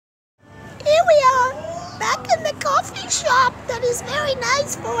coffee shop that is very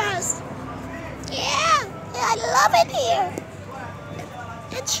nice for us. Yeah, I love it here.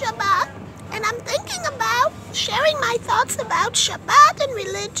 It's Shabbat, and I'm thinking about sharing my thoughts about Shabbat and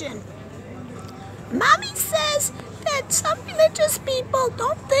religion. Mommy says that some religious people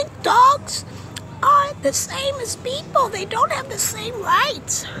don't think dogs are the same as people. They don't have the same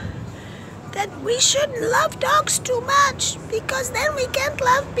rights. That we shouldn't love dogs too much because then we can't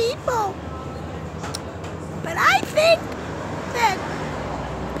love people. But I think that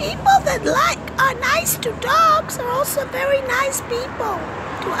people that are nice to dogs are also very nice people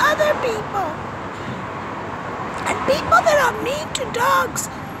to other people. And people that are mean to dogs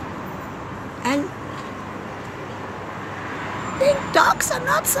and think dogs are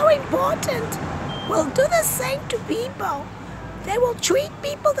not so important will do the same to people. They will treat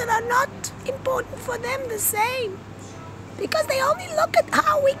people that are not important for them the same because they only look at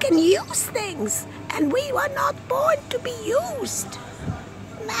how we can use things, and we were not born to be used.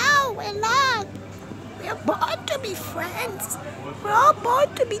 No, we're not. We're born to be friends. We're all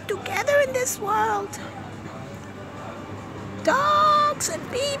born to be together in this world. Dogs and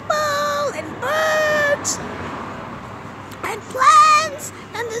people and birds and plants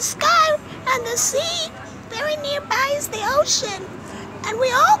and the sky and the sea. Very nearby is the ocean, and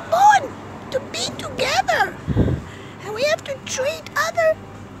we're all born to be together, and we have to treat other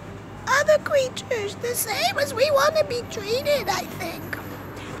creatures the same as we want to be treated, I think.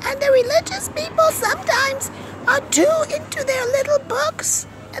 And the religious people sometimes are too into their little books,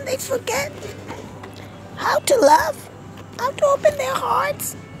 and they forget how to love, how to open their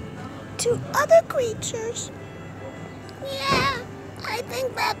hearts to other creatures. Yeah, I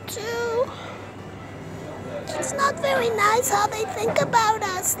think that too. It's not very nice how they think about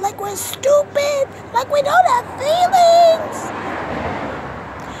us, like we're stupid, like we don't have feelings.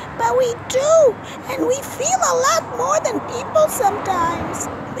 But we do, and we feel a lot more than people sometimes.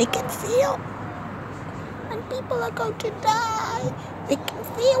 We can feel when people are going to die. We can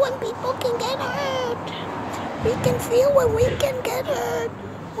feel when people can get hurt. We can feel when we can get hurt.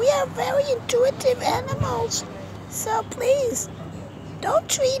 We are very intuitive animals. So please, don't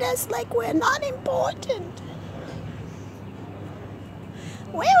treat us like we're not important.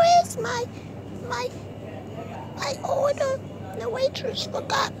 Where is my order? The waitress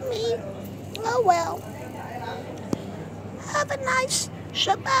forgot me. Oh well. Have a nice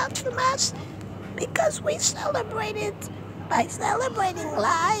Shabbat from us, because we celebrate it by celebrating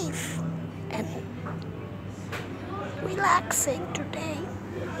life and relaxing today.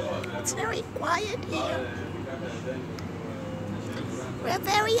 It's very quiet here. We're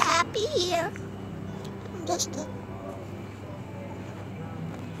very happy here.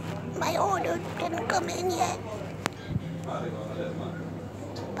 My order didn't come in yet.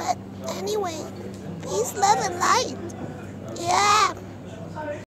 But anyway, peace, love, and light.